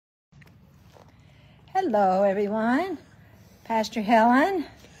Hello, everyone. Pastor Helen.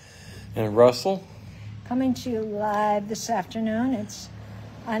 And Russell. Coming to you live this afternoon. It's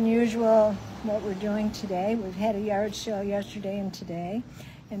unusual what we're doing today. We've had a yard sale yesterday and today,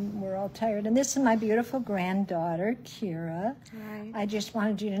 and we're all tired. And this is my beautiful granddaughter, Kira. Hi. I just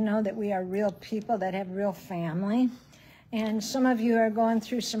wanted you to know that we are real people that have real family. And some of you are going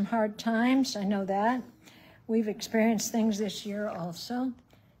through some hard times. I know that. We've experienced things this year also.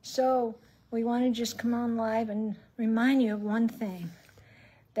 So we want to just come on live and remind you of one thing,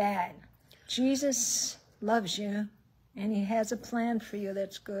 that Jesus loves you and he has a plan for you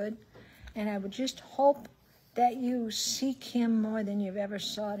that's good. And I would just hope that you seek him more than you've ever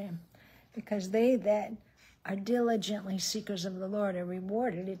sought him, because they that are diligently seekers of the Lord are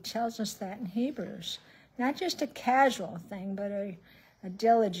rewarded. It tells us that in Hebrews. Not just a casual thing, but a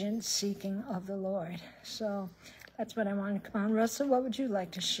diligent seeking of the Lord. So that's what I want to come on. Russell, what would you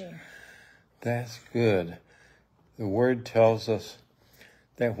like to share? That's good. The Word tells us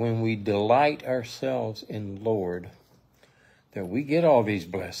that when we delight ourselves in the Lord, that we get all these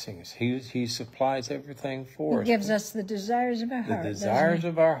blessings. He supplies everything for us. He gives us the desires of our heart. The desires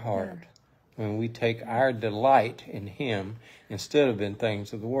of our heart. Yeah. When we take our delight in him instead of in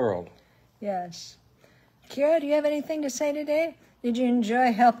things of the world. Yes. Kira, do you have anything to say today? Did you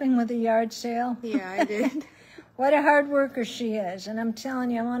enjoy helping with the yard sale? Yeah, I did. What a hard worker she is. And I'm telling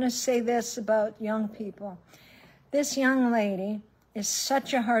you, I want to say this about young people. This young lady is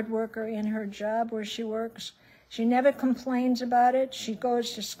such a hard worker in her job where she works. She never complains about it. She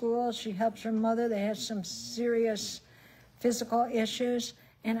goes to school. She helps her mother. They have some serious physical issues.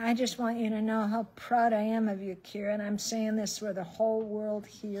 And I just want you to know how proud I am of you, Kira. And I'm saying this where the whole world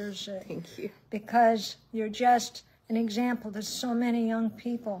hears it. Thank you. Because you're just an example to so many young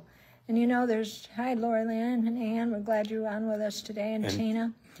people. And you know, hi, Lori Lynn and Ann. We're glad you're on with us today. And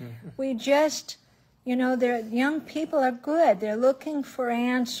Tina. Mm-hmm. We just, you know, young people are good. They're looking for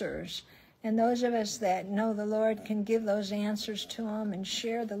answers. And those of us that know the Lord can give those answers to them and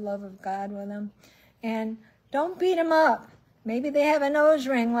share the love of God with them. And don't beat them up. Maybe they have a nose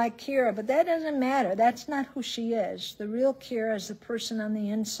ring like Kira, but that doesn't matter. That's not who she is. The real Kira is the person on the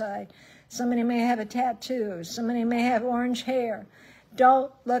inside. Somebody may have a tattoo. Somebody may have orange hair.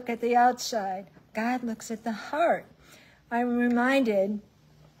 Don't look at the outside. God looks at the heart. I'm reminded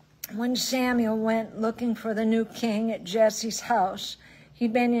when Samuel went looking for the new king at Jesse's house.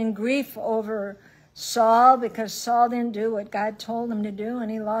 He'd been in grief over Saul because Saul didn't do what God told him to do, and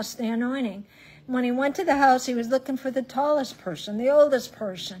he lost the anointing. When he went to the house, he was looking for the tallest person, the oldest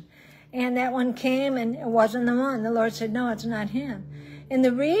person. And that one came, and it wasn't the one. The Lord said, no, it's not him. And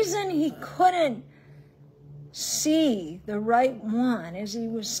the reason he couldn't see the right one is he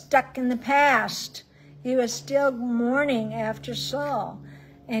was stuck in the past. He was still mourning after Saul.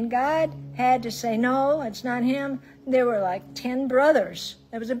 And God had to say, no, it's not him. There were like 10 brothers.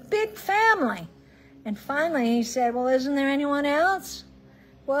 It was a big family. And finally he said, well, isn't there anyone else?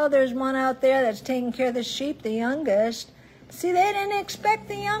 Well, there's one out there that's taking care of the sheep, the youngest. See, they didn't expect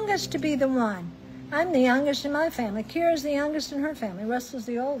the youngest to be the one. I'm the youngest in my family. Kira's the youngest in her family. Russell's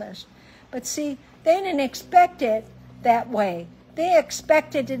the oldest. But see, they didn't expect it that way. They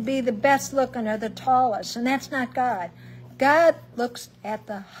expected to be the best looking or the tallest, and that's not God. God looks at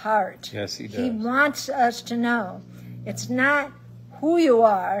the heart. Yes, he does. He wants us to know it's not who you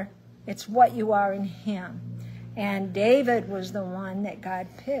are, it's what you are in him. And David was the one that God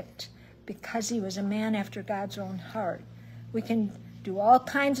picked because he was a man after God's own heart. We can do all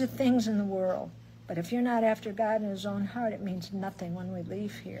kinds of things in the world, but if you're not after God in his own heart, it means nothing when we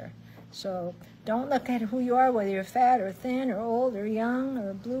leave here. So don't look at who you are, whether you're fat or thin or old or young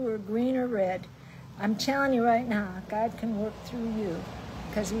or blue or green or red. I'm telling you right now, God can work through you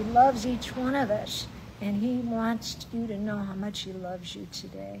because he loves each one of us, and he wants you to know how much he loves you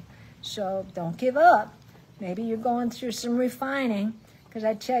today. So don't give up. Maybe you're going through some refining, because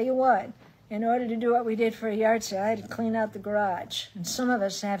I tell you what, in order to do what we did for a yard sale, I had to clean out the garage. And some of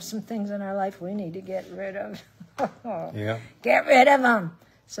us have some things in our life we need to get rid of. Yeah. Get rid of them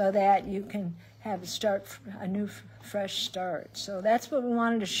so that you can have a new, fresh start. So that's what we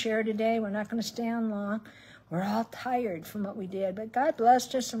wanted to share today. We're not going to stay on long. We're all tired from what we did, but God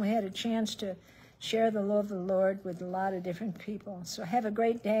blessed us, and we had a chance to share the love of the Lord with a lot of different people. So have a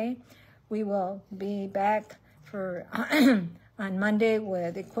great day. We will be back for on Monday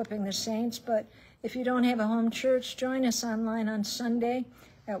with Equipping the Saints. But if you don't have a home church, join us online on Sunday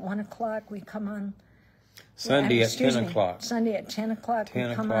at 1 o'clock. We come on. Sunday at 10 o'clock. Sunday at 10 o'clock. 10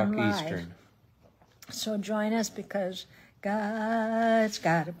 we come o'clock on live. Eastern. So join us because God's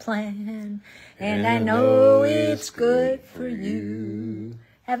got a plan. And I know it's good for you.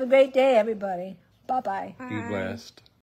 Have a great day, everybody. Bye-bye. Be blessed.